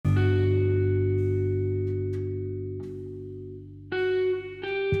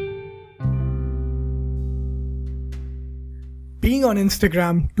being on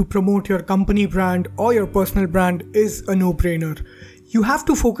Instagram to promote your company brand or your personal brand is a no-brainer. You have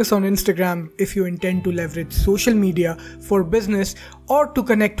to focus on Instagram if you intend to leverage social media for business or to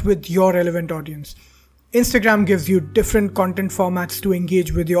connect with your relevant audience. Instagram gives you different content formats to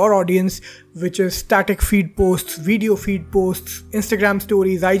engage with your audience, which is static feed posts, video feed posts, Instagram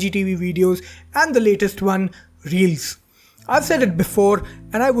stories, IGTV videos, and the latest one, Reels. I've said it before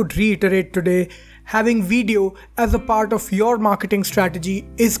and I would reiterate today, having video as a part of your marketing strategy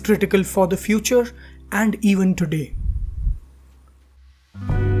is critical for the future and even today.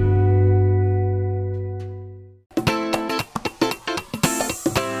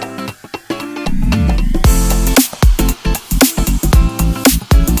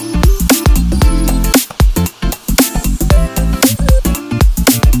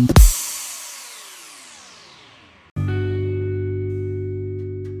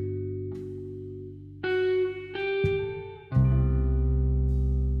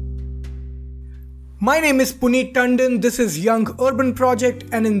 My name is Puneet Tandon, this is Young Urban Project,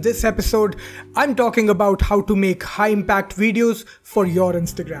 and in this episode, I'm talking about how to make high impact videos for your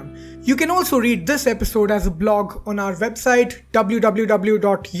Instagram. You can also read this episode as a blog on our website,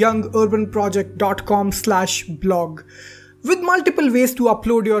 www.youngurbanproject.com/blog. With multiple ways to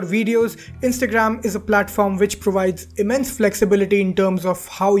upload your videos, Instagram is a platform which provides immense flexibility in terms of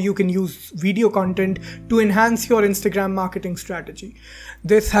how you can use video content to enhance your Instagram marketing strategy.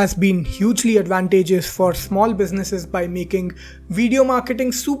 This has been hugely advantageous for small businesses by making video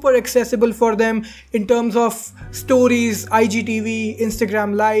marketing super accessible for them in terms of stories, IGTV,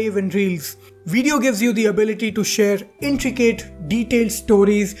 Instagram Live, and Reels. Video gives you the ability to share intricate, detailed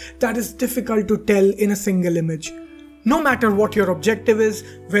stories that is difficult to tell in a single image. No matter what your objective is,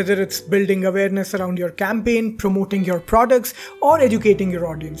 whether it's building awareness around your campaign, promoting your products, or educating your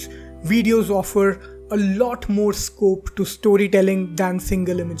audience, videos offer a lot more scope to storytelling than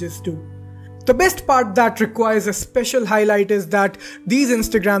single images do. The best part that requires a special highlight is that these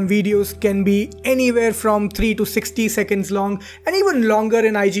Instagram videos can be anywhere from 3 to 60 seconds long and even longer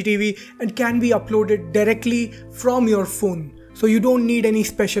in IGTV and can be uploaded directly from your phone. So you don't need any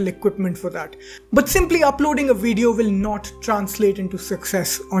special equipment for that. But simply uploading a video will not translate into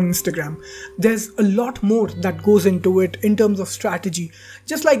success on Instagram. There's a lot more that goes into it in terms of strategy.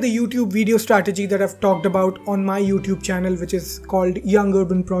 Just like the YouTube video strategy that I've talked about on my YouTube channel, which is called Young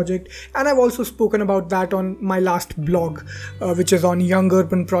Urban Project. And I've also spoken about that on my last blog, which is on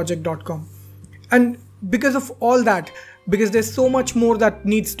youngurbanproject.com. And because of all that, because there's so much more that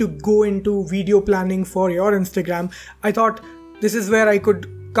needs to go into video planning for your Instagram, I thought this is where I could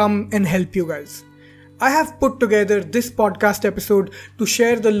come and help you guys. I have put together this podcast episode to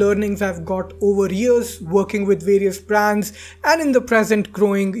share the learnings I've got over years working with various brands and in the present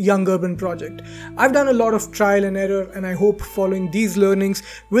growing Young Urban Project. I've done a lot of trial and error, and I hope following these learnings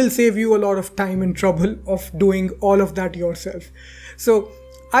will save you a lot of time and trouble of doing all of that yourself. So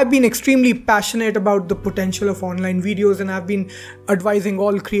I've been extremely passionate about the potential of online videos, and I've been advising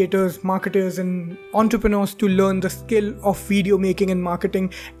all creators, marketers, and entrepreneurs to learn the skill of video making and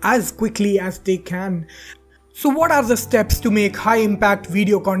marketing as quickly as they can. So what are the steps to make high impact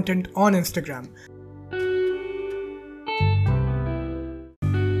video content on Instagram?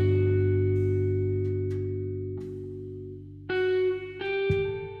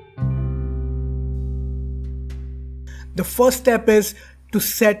 The first step is to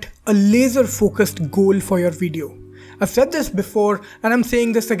set a laser-focused goal for your video. I've said this before and I'm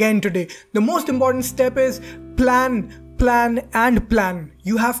saying this again today. The most important step is plan.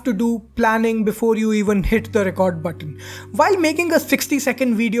 You have to do planning before you even hit the record button. While making a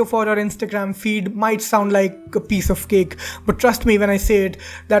 60-second video for our Instagram feed might sound like a piece of cake, but trust me when I say it,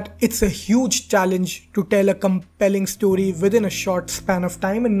 that it's a huge challenge to tell a compelling story within a short span of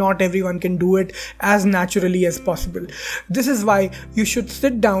time, and not everyone can do it as naturally as possible. This is why you should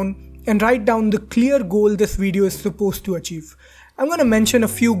sit down and write down the clear goal this video is supposed to achieve. I'm going to mention a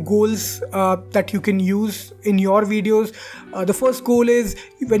few goals that you can use in your videos. The first goal is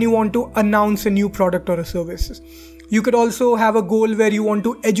when you want to announce a new product or a service. You could also have a goal where you want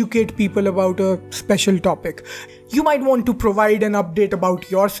to educate people about a special topic. You might want to provide an update about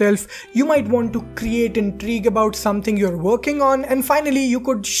yourself. You might want to create intrigue about something you're working on. And finally, you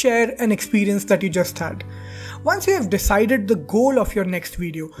could share an experience that you just had. Once you have decided the goal of your next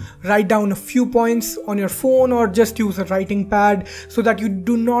video, write down a few points on your phone or just use a writing pad so that you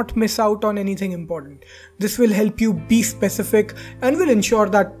do not miss out on anything important. This will help you be specific and will ensure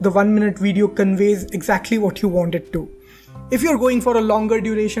that the 1-minute video conveys exactly what you want it to. If you're going for a longer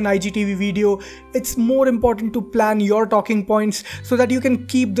duration IGTV video, it's more important to plan your talking points so that you can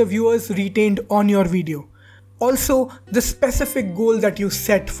keep the viewers retained on your video. Also, the specific goal that you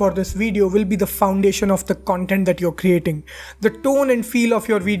set for this video will be the foundation of the content that you're creating. The tone and feel of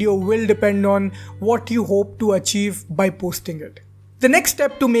your video will depend on what you hope to achieve by posting it. The next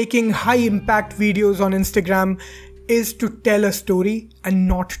step to making high impact videos on Instagram is to tell a story and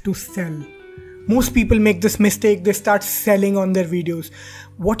not to sell. Most people make this mistake, they start selling on their videos.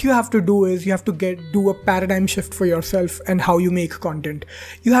 What you have to do is you have to do a paradigm shift for yourself and how you make content.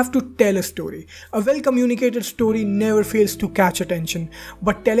 You have to tell a story. A well-communicated story never fails to catch attention,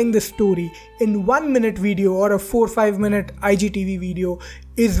 but telling the story in 1 minute video or a 4 or 5 minute IGTV video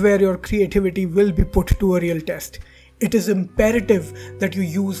is where your creativity will be put to a real test. It is imperative that you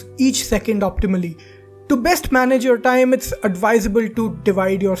use each second optimally. To best manage your time, it's advisable to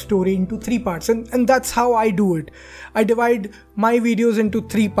divide your story into 3 parts, and that's how I do it. I divide my videos into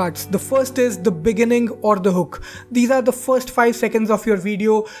 3 parts. The first is the beginning or the hook. These are the first 5 seconds of your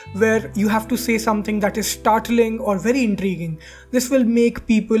video where you have to say something that is startling or very intriguing. This will make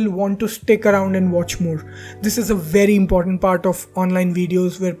people want to stick around and watch more. This is a very important part of online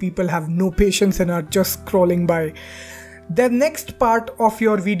videos where people have no patience and are just scrolling by. The next part of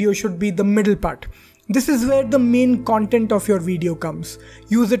your video should be the middle part. This is where the main content of your video comes.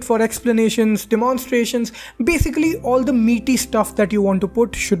 Use it for explanations, demonstrations, basically all the meaty stuff that you want to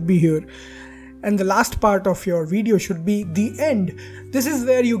put should be here. And the last part of your video should be the end. This is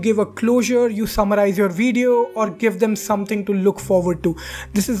where you give a closure, you summarize your video or give them something to look forward to.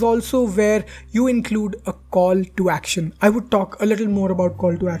 This is also where you include a call to action. I would talk a little more about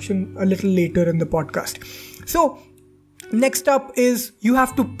call to action a little later in the podcast. So, next up is you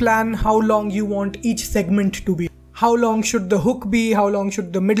have to plan how long you want each segment to be. How long should the hook be, how long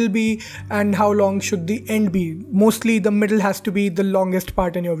should the middle be, and how long should the end be. Mostly the middle has to be the longest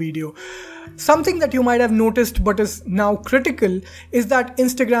part in your video. Something that you might have noticed but is now critical is that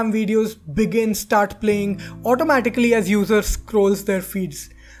Instagram videos start playing automatically as users scrolls their feeds.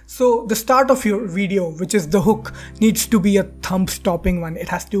 So the start of your video, which is the hook, needs to be a thumb-stopping one. It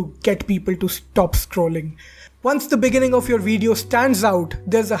has to get people to stop scrolling. Once the beginning of your video stands out,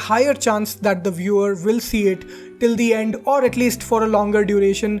 there's a higher chance that the viewer will see it till the end, or at least for a longer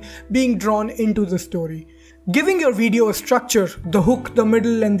duration, being drawn into the story. Giving your video a structure, the hook, the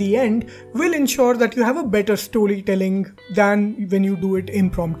middle and the end, will ensure that you have a better storytelling than when you do it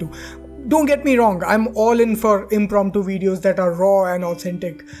impromptu. Don't get me wrong, I'm all in for impromptu videos that are raw and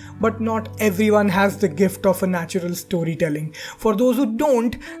authentic, but not everyone has the gift of a natural storytelling. For those who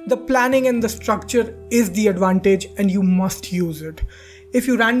don't, the planning and the structure is the advantage and you must use it. If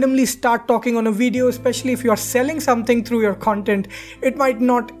you randomly start talking on a video, especially if you are selling something through your content, it might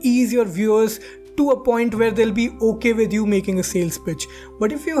not ease your viewers to a point where they'll be okay with you making a sales pitch.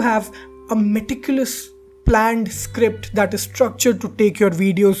 But if you have a meticulous planned script that is structured to take your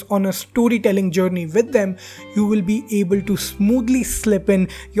videos on a storytelling journey with them, you will be able to smoothly slip in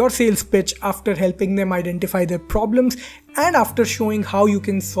your sales pitch after helping them identify their problems and after showing how you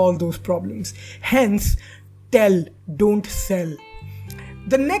can solve those problems. Hence, tell, don't sell.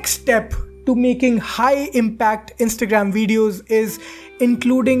 The next step to making high impact Instagram videos is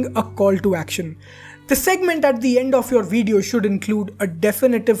including a call to action. The segment at the end of your video should include a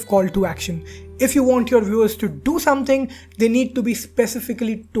definitive call to action. If you want your viewers to do something, they need to be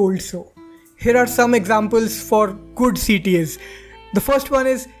specifically told so. Here are some examples for good CTAs. The first one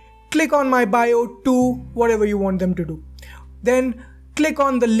is click on my bio to whatever you want them to do. Then click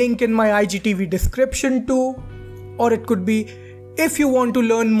on the link in my IGTV description to, or it could be if you want to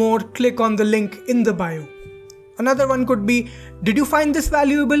learn more, click on the link in the bio. Another one could be, did you find this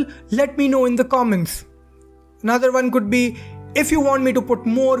valuable? Let me know in the comments. Another one could be, if you want me to put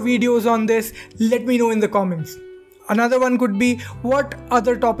more videos on this, let me know in the comments. Another one could be, what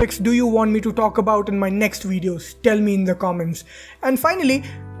other topics do you want me to talk about in my next videos? Tell me in the comments. And finally,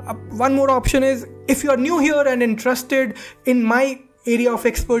 one more option is, if you are new here and interested in my area of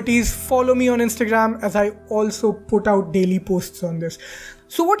expertise, follow me on Instagram as I also put out daily posts on this.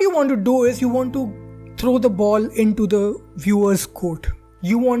 So what you want to do is you want to throw the ball into the viewer's court.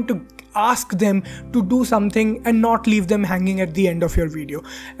 You want to ask them to do something and not leave them hanging at the end of your video.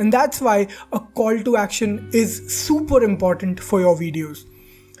 And that's why a call to action is super important for your videos.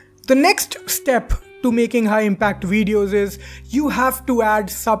 The next step to making high impact videos is you have to add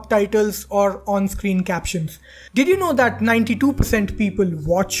subtitles or on-screen captions. Did you know that 92% people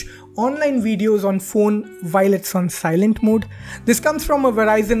watch online videos on phone while it's on silent mode? This comes from a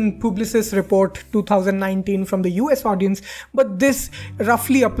Verizon Publicis report 2019 from the US audience, but this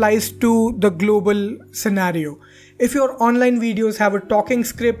roughly applies to the global scenario. If your online videos have a talking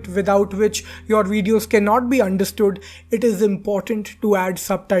script without which your videos cannot be understood, it is important to add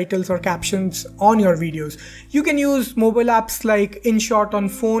subtitles or captions on your videos. You can use mobile apps like InShot on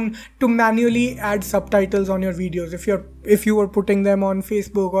phone to manually add subtitles on your videos. If you were putting them on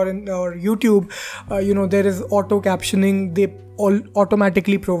Facebook or YouTube, there is auto captioning they all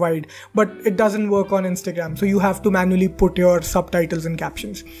automatically provide, but it doesn't work on Instagram, so you have to manually put your subtitles and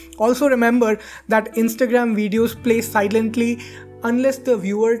captions. Also remember that Instagram videos play silently unless the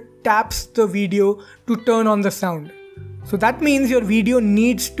viewer taps the video to turn on the sound. So that means your video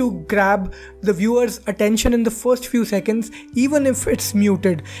needs to grab the viewer's attention in the first few seconds, even if it's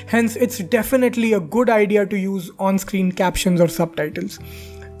muted. Hence, it's definitely a good idea to use on-screen captions or subtitles.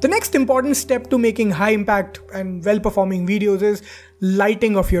 The next important step to making high impact and well-performing videos is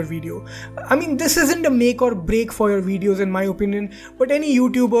lighting of your video. I mean, this isn't a make or break for your videos in my opinion, but any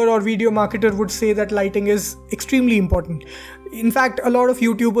YouTuber or video marketer would say that lighting is extremely important. In fact, a lot of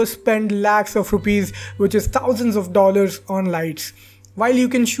YouTubers spend lakhs of rupees, which is thousands of dollars, on lights. While you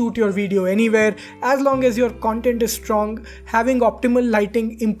can shoot your video anywhere, as long as your content is strong, having optimal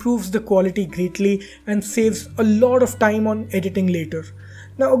lighting improves the quality greatly and saves a lot of time on editing later.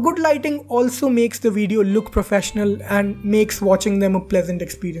 Now, good lighting also makes the video look professional and makes watching them a pleasant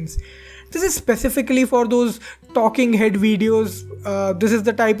experience. This is specifically for those talking head videos. This is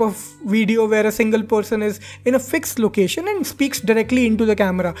the type of video where a single person is in a fixed location and speaks directly into the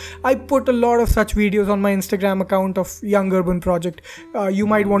camera. I put a lot of such videos on my Instagram account of Young Urban Project. You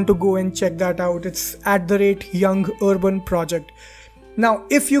might want to go and check that out. It's @Young Urban Project. Now,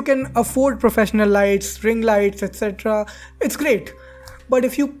 if you can afford professional lights, ring lights, etc., it's great. But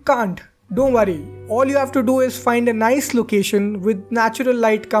if you can't, don't worry. All you have to do is find a nice location with natural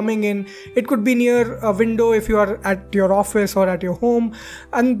light coming in. It could be near a window if you are at your office or at your home.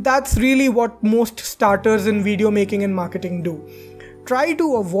 And that's really what most starters in video making and marketing do. Try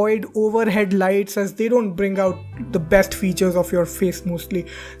to avoid overhead lights as they don't bring out the best features of your face mostly.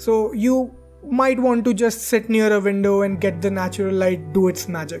 So you might want to just sit near a window and get the natural light do its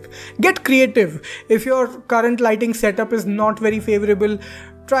magic. Get creative. If your current lighting setup is not very favorable,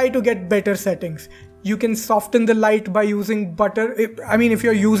 try to get better settings. You can soften the light by using butter. If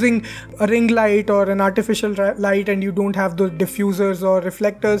you're using a ring light or an artificial light and you don't have those diffusers or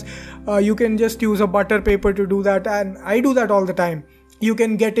reflectors, you can just use a butter paper to do that, and I do that all the time. You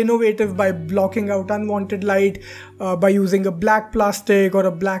can get innovative by blocking out unwanted light by using a black plastic or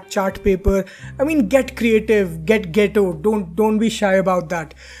a black chart paper. Get creative, get ghetto. Don't be shy about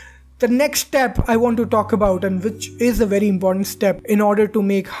that. The next step I want to talk about, and which is a very important step in order to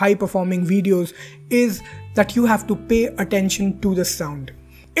make high performing videos, is that you have to pay attention to the sound.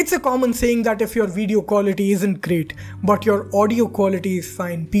 It's a common saying that if your video quality isn't great, but your audio quality is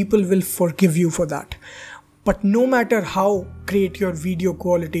fine, people will forgive you for that. But no matter how great your video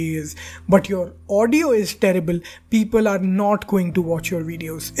quality is, but your audio is terrible, people are not going to watch your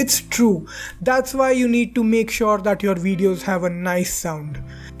videos. It's true. That's why you need to make sure that your videos have a nice sound.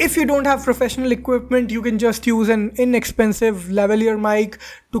 If you don't have professional equipment, you can just use an inexpensive lavalier mic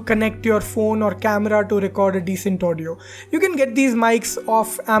to connect your phone or camera to record a decent audio. You can get these mics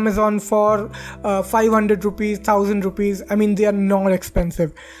off Amazon for 500 rupees, 1000 rupees. They are not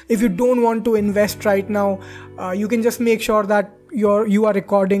expensive. If you don't want to invest right now, you can just make sure that you are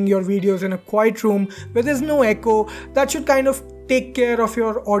recording your videos in a quiet room where there's no echo. That should kind of take care of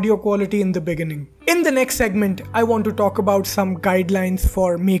your audio quality in the beginning. In the next segment, I want to talk about some guidelines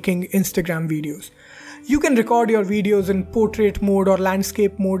for making Instagram videos. You can record your videos in portrait mode or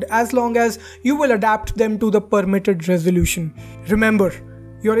landscape mode as long as you will adapt them to the permitted resolution. Remember,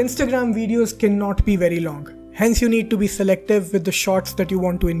 your Instagram videos cannot be very long. Hence, you need to be selective with the shots that you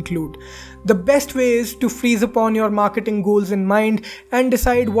want to include. The best way is to freeze upon your marketing goals in mind and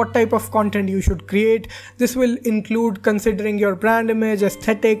decide what type of content you should create. This will include considering your brand image,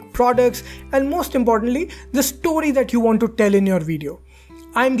 aesthetic, products, and most importantly, the story that you want to tell in your video.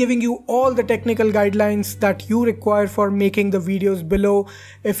 I'm giving you all the technical guidelines that you require for making the videos below.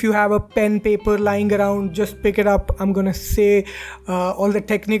 If you have a pen, paper lying around, just pick it up. I'm gonna say all the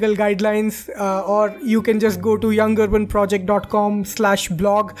technical guidelines, or you can just go to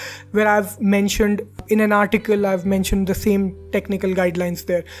youngurbanproject.com/blog, where I've mentioned in an article, I've mentioned the same technical guidelines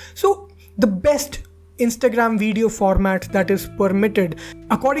there. So the best Instagram video format that is permitted,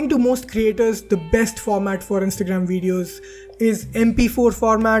 according to most creators, the best format for Instagram videos is MP4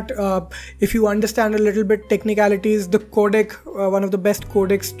 format. If you understand a little bit technicalities, the codec, one of the best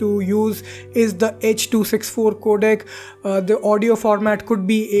codecs to use is the H.264 codec. The audio format could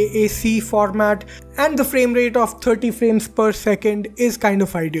be AAC format, and the frame rate of 30 frames per second is kind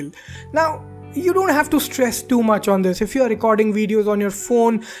of ideal. Now, you don't have to stress too much on this. If you are recording videos on your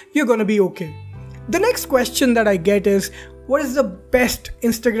phone, you're gonna be okay. The next question that I get is, what is the best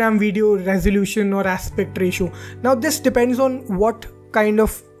Instagram video resolution or aspect ratio? Now this depends on what kind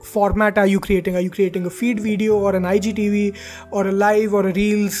of format are you creating. Are you creating a feed video or an IGTV or a live or a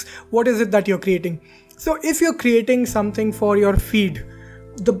reels? What is it that you're creating? So if you're creating something for your feed,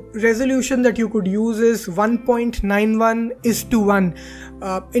 the resolution that you could use is 1.91:1.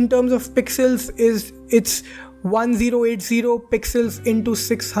 In terms of pixels, it's 1080 pixels into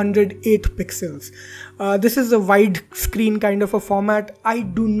 608 pixels. This is a wide screen kind of a format. I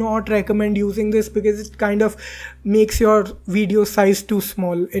do not recommend using this because it kind of makes your video size too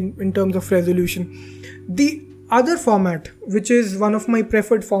small in terms of resolution. The other format, which is one of my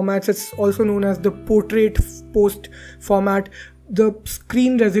preferred formats, it's also known as the portrait post format. The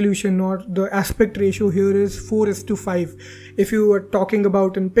screen resolution or the aspect ratio here is 4:5. If you are talking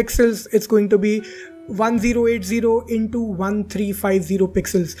about in pixels, it's going to be 1080 into 1350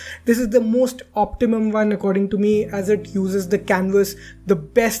 pixels. This is the most optimum one according to me, as it uses the canvas the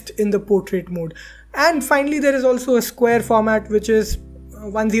best in the portrait mode. And finally, there is also a square format, which is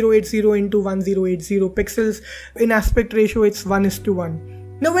 1080 into 1080 pixels. In aspect ratio, it's 1:1.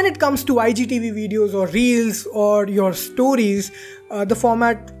 Now when it comes to IGTV videos or reels or your stories, the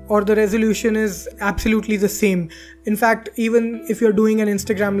format or the resolution is absolutely the same. In fact, even if you're doing an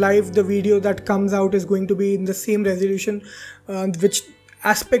Instagram live, the video that comes out is going to be in the same resolution, which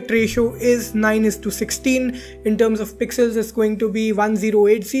aspect ratio is 9:16. In terms of pixels, it's going to be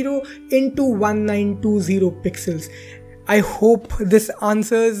 1080 into 1920 pixels. I hope this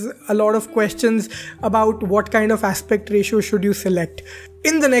answers a lot of questions about what kind of aspect ratio should you select.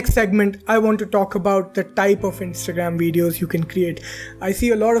 In the next segment, I want to talk about the type of Instagram videos you can create. I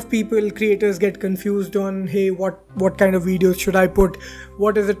see a lot of creators get confused on, hey, what kind of videos should I put?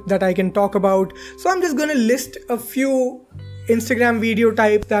 What is it that I can talk about? So I'm just going to list a few Instagram video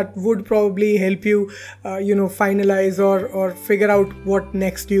type that would probably help you, finalize or figure out what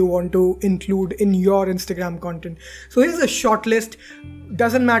next you want to include in your Instagram content. So here's a short list.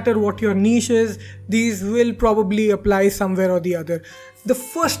 Doesn't matter what your niche is, these will probably apply somewhere or the other. The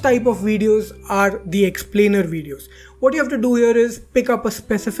first type of videos are the explainer videos. What you have to do here is pick up a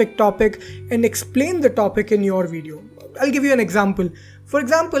specific topic and explain the topic in your video. I'll give you an example. For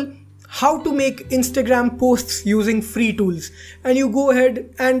example, how to make Instagram posts using free tools, and you go ahead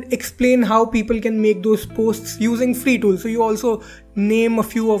and explain how people can make those posts using free tools. So you also name a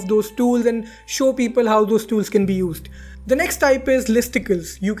few of those tools and show people how those tools can be used. The next type is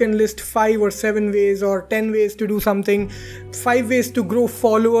listicles. You can list 5 or 7 ways or 10 ways to do something, 5 ways to grow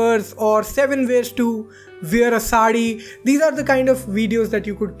followers, or 7 ways to wear a sari. These are the kind of videos that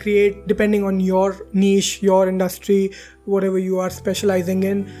you could create depending on your niche, your industry, whatever you are specializing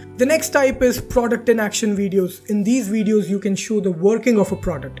in. The next type is product in action videos. In these videos, you can show the working of a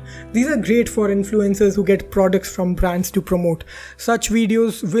product. These are great for influencers who get products from brands to promote. Such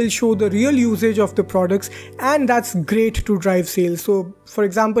videos will show the real usage of the products, and that's great to drive sales. So for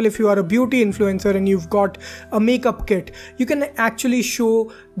example, if you are a beauty influencer and you've got a makeup kit, you can actually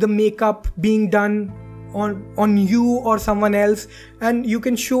show the makeup being done on you or someone else, and you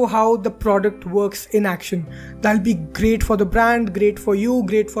can show how the product works in action. That'll be great for the brand, great for you,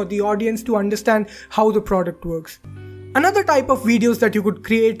 great for the audience to understand how the product works. Another type of videos that you could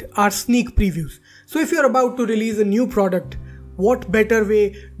create are sneak previews. So if you're about to release a new product, what better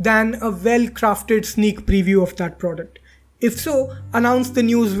way than a well-crafted sneak preview of that product? If so, announce the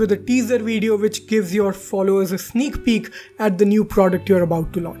news with a teaser video which gives your followers a sneak peek at the new product you're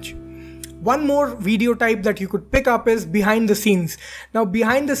about to launch. One more video type that you could pick up is behind the scenes. Now,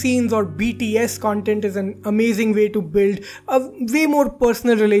 behind the scenes or BTS content is an amazing way to build a way more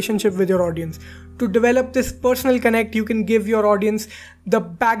personal relationship with your audience. To develop this personal connect, you can give your audience the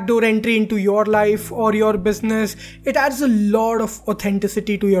backdoor entry into your life or your business. It adds a lot of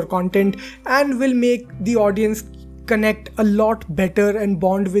authenticity to your content and will make the audience connect a lot better and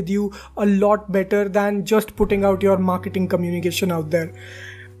bond with you a lot better than just putting out your marketing communication out there.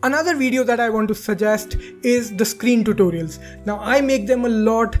 Another video that I want to suggest is the screen tutorials. Now, I make them a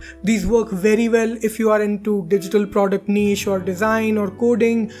lot. These work very well if you are into digital product niche or design or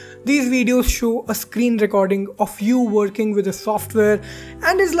coding. These videos show a screen recording of you working with a software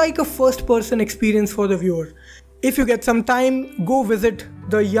and is like a first-person experience for the viewer. If you get some time, go visit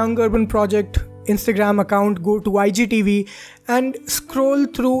the Young Urban Project Instagram account, go to IGTV and scroll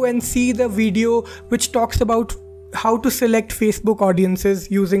through and see the video which talks about how to select Facebook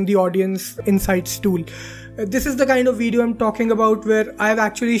audiences using the Audience Insights tool. This is the kind of video I'm talking about, where I've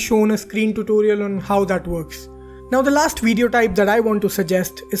actually shown a screen tutorial on how that works. Now, the last video type that I want to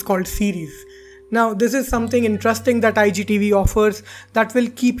suggest is called series. Now, this is something interesting that IGTV offers that will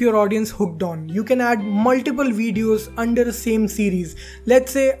keep your audience hooked on. You can add multiple videos under the same series.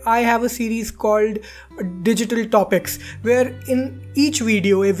 Let's say I have a series called Digital Topics, where in each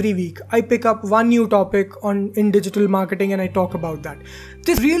video every week I pick up one new topic in digital marketing and I talk about that.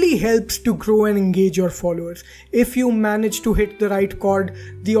 This really helps to grow and engage your followers. If you manage to hit the right chord,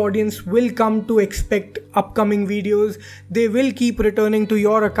 the audience will come to expect upcoming videos. They will keep returning to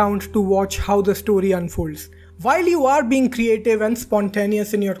your account to watch how the story unfolds. While you are being creative and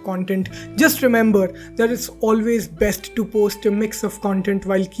spontaneous in your content, just remember that it's always best to post a mix of content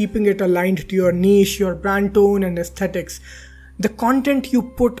while keeping it aligned to your niche, your brand tone and aesthetics. The content you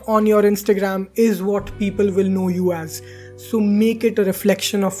put on your Instagram is what people will know you as, so make it a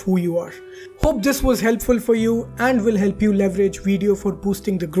reflection of who you are. Hope this was helpful for you and will help you leverage video for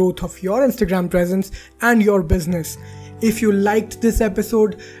boosting the growth of your Instagram presence and your business. If you liked this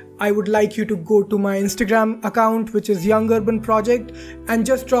episode, I would like you to go to my Instagram account, which is Young Urban Project, and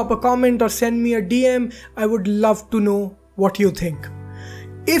just drop a comment or send me a DM. I would love to know what you think.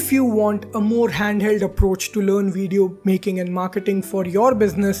 If you want a more handheld approach to learn video making and marketing for your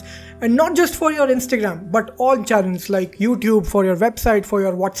business, and not just for your Instagram, but all channels like YouTube, for your website, for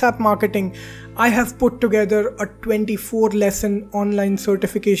your WhatsApp marketing, I have put together a 24-lesson online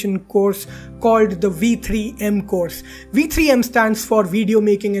certification course called the V3M course. V3M stands for Video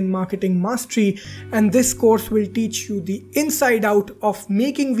Making and Marketing Mastery, and this course will teach you the inside out of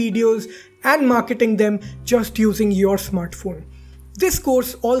making videos and marketing them just using your smartphone. This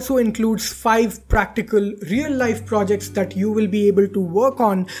course also includes 5 practical real-life projects that you will be able to work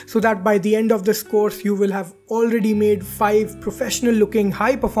on, so that by the end of this course you will have already made 5 professional-looking,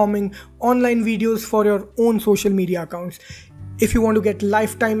 high-performing online videos for your own social media accounts. If you want to get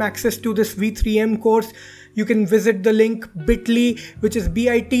lifetime access to this V3M course, you can visit the link bit.ly, which is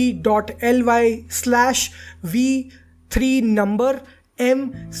bit.ly/V3 number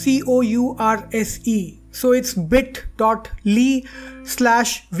MCOURSE. So it's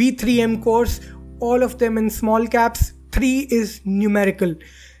bit.ly/V3M course, all of them in small caps, 3 is numerical.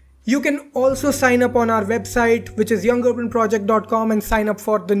 You can also sign up on our website, which is youngurbanproject.com, and sign up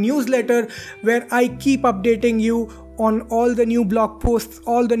for the newsletter where I keep updating you on all the new blog posts,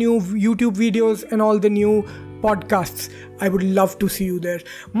 all the new YouTube videos and all the new podcasts. I would love to see you there.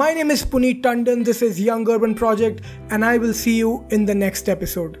 My name is Puneet Tandon. This is Young Urban Project, and I will see you in the next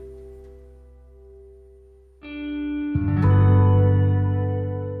episode.